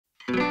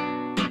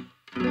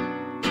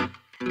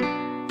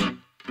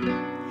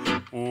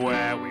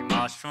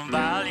from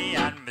Valley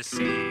and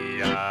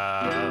Messia,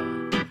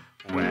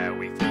 where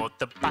we fought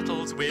the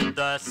battles with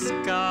the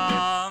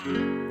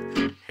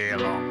scum. Here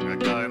long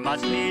ago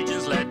marched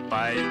legions led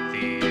by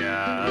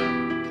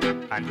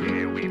Thea, and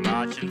here we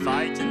march and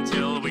fight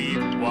until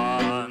we've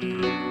won.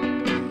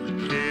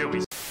 Here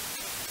we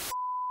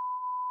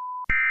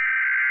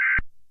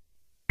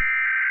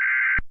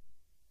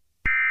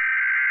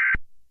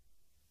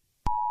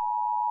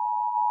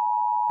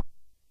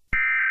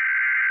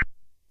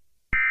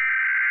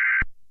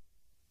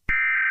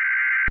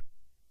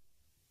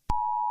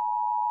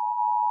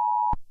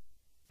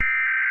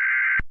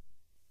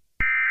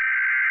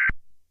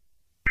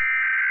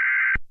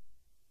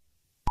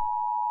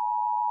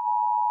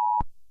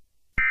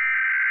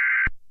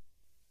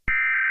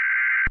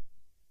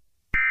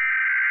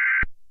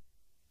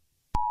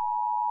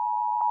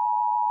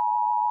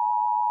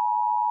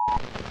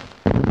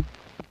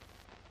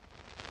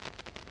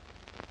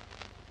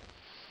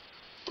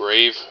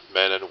Brave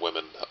men and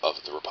women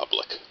of the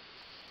Republic.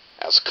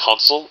 As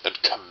Consul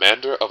and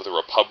Commander of the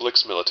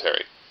Republic's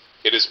military,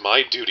 it is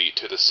my duty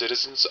to the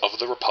citizens of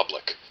the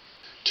Republic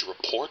to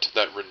report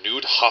that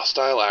renewed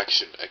hostile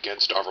action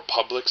against our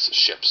Republic's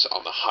ships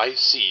on the high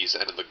seas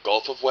and in the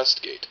Gulf of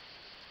Westgate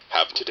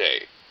have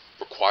today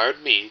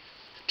required me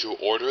to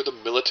order the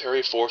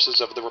military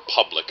forces of the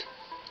Republic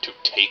to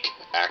take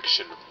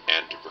action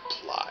and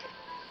reply.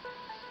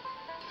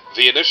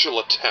 The initial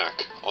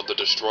attack on the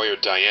destroyer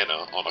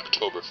Diana on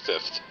October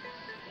 5th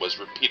was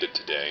repeated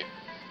today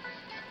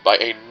by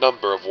a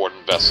number of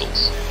Warden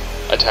vessels,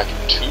 attacking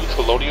 2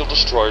 Colonial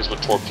destroyers with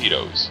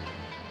torpedoes.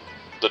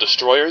 The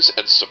destroyers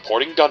and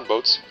supporting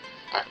gunboats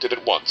acted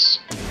at once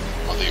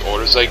on the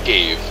orders I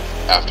gave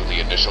after the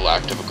initial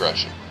act of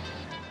aggression.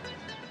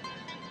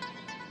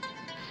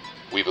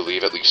 We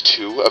believe at least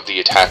 2 of the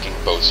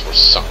attacking boats were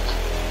sunk.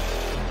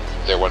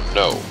 There were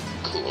no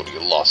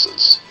Colonial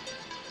losses.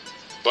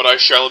 But I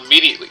shall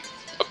immediately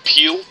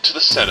appeal to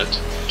the Senate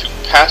to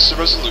pass a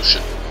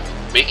resolution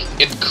making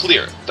it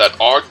clear that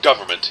our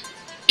government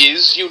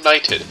is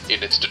united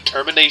in its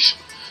determination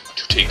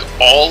to take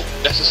all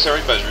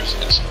necessary measures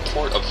in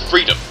support of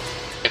freedom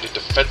and in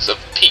defense of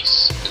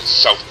peace in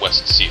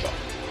Southwest Siva.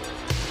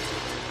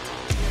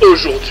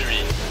 Aujourd'hui,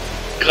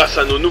 grâce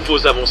à nos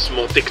nouveaux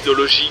avancements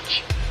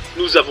technologiques,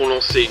 nous avons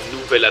lancé une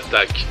nouvelle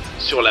attaque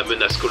sur la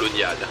menace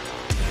coloniale.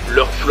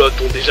 Leurs flottes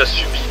ont déjà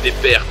subi des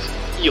pertes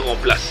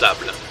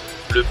irremplaçable.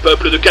 Le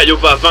peuple de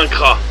Kaiova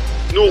vaincra.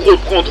 Nous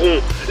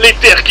reprendrons les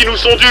terres qui nous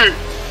sont dues.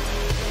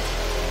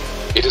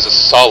 It is a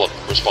solemn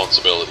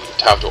responsibility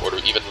to have to order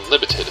even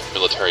limited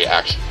military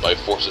action by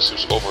forces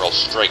whose overall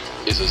strength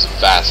is as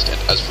vast and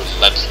as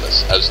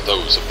relentless as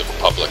those of the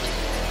Republic.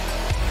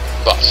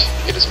 But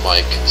it is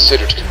my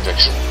considered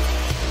conviction,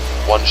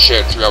 one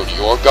shared throughout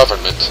your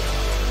government,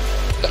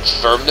 that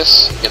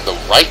firmness in the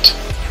right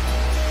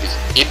is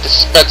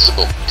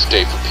indispensable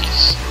today for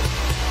peace.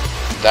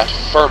 That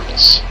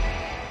firmness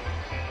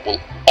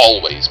will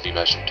always be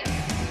measured.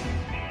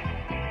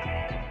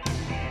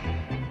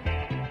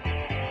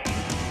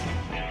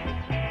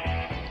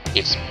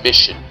 Its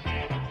mission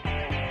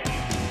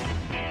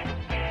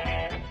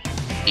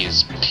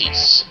is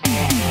peace.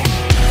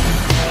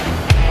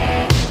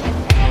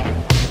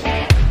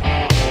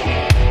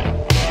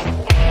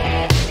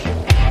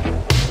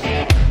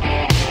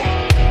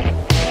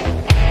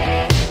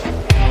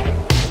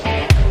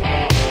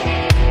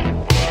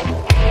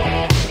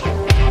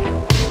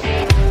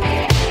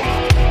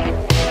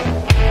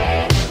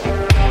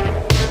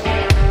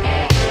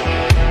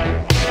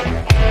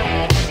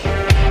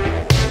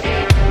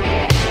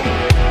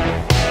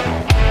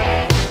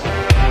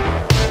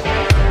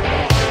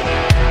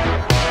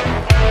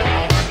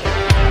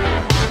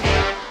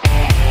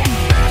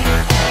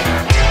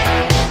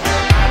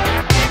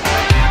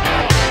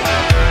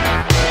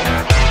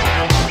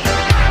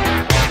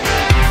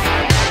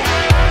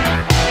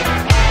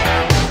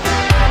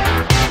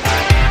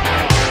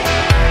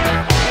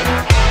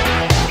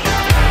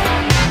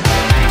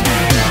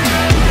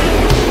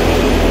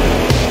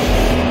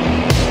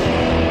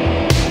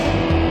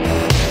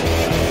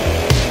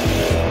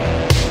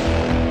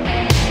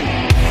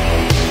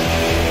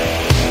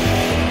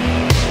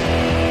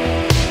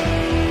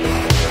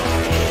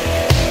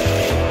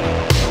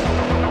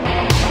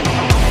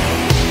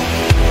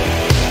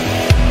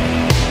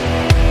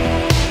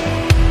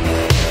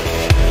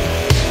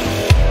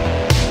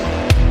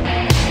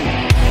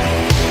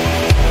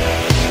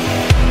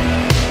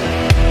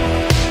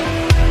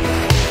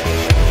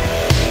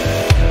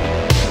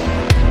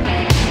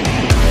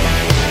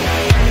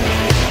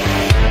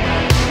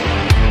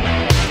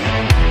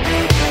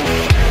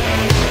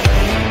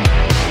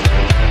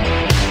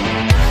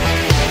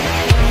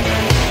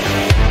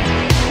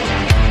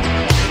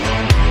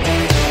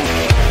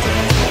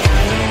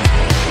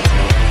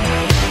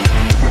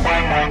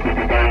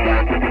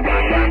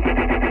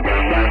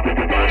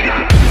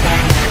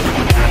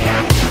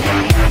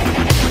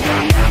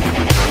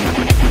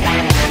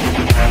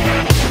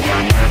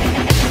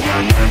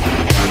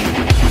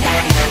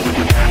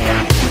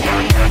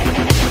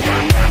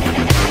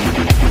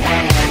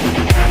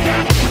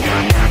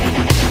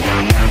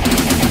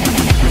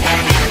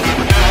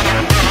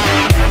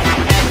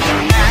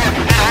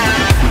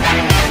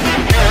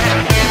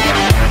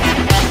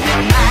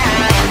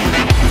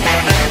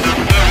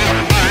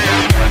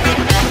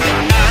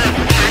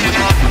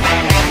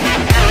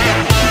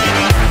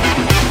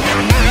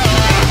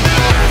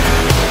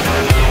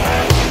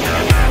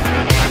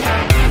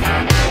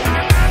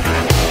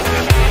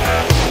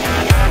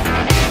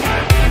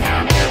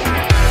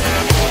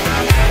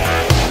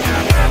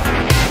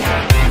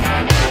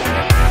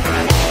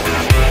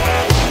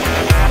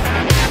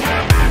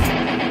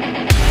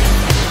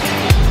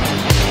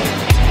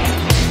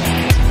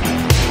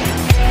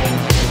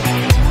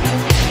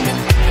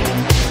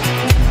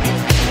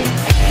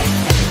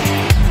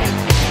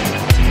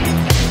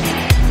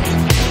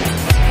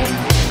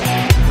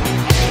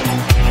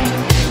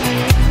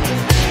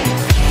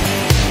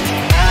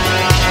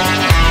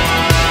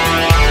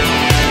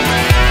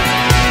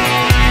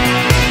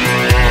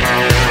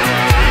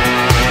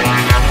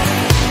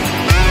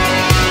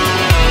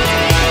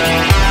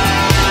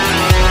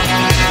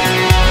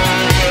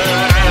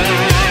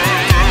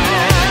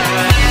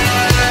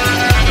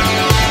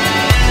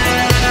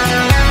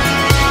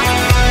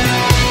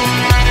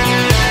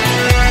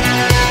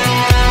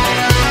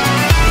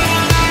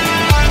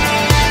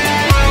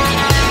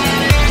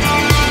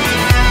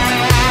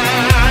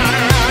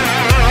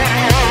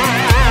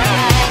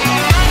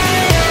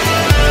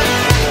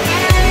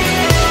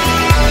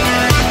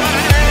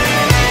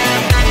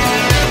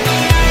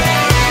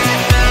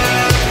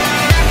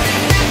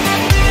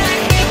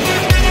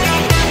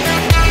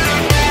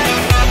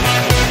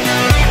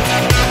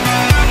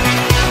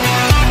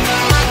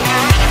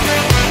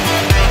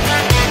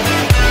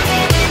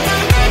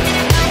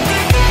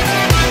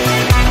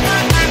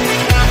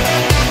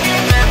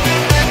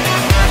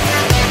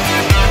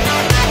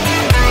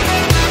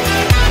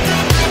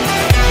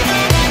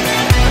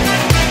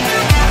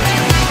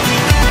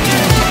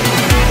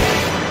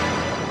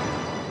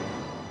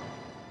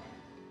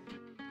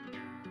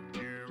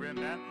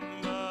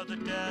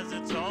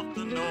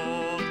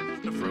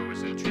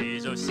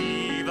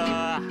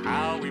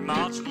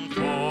 marched them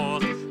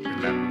forth.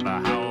 Remember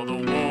how the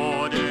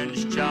wardens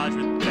charged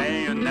with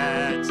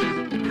bayonets,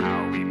 and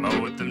how we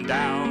mowed them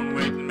down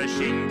with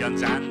machine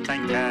guns and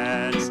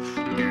tankettes.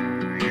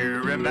 Do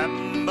you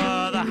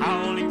remember the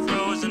howling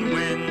frozen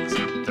winds,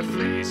 the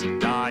freezing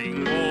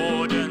dying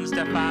wardens,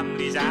 their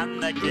families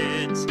and their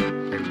kids?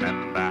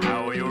 Remember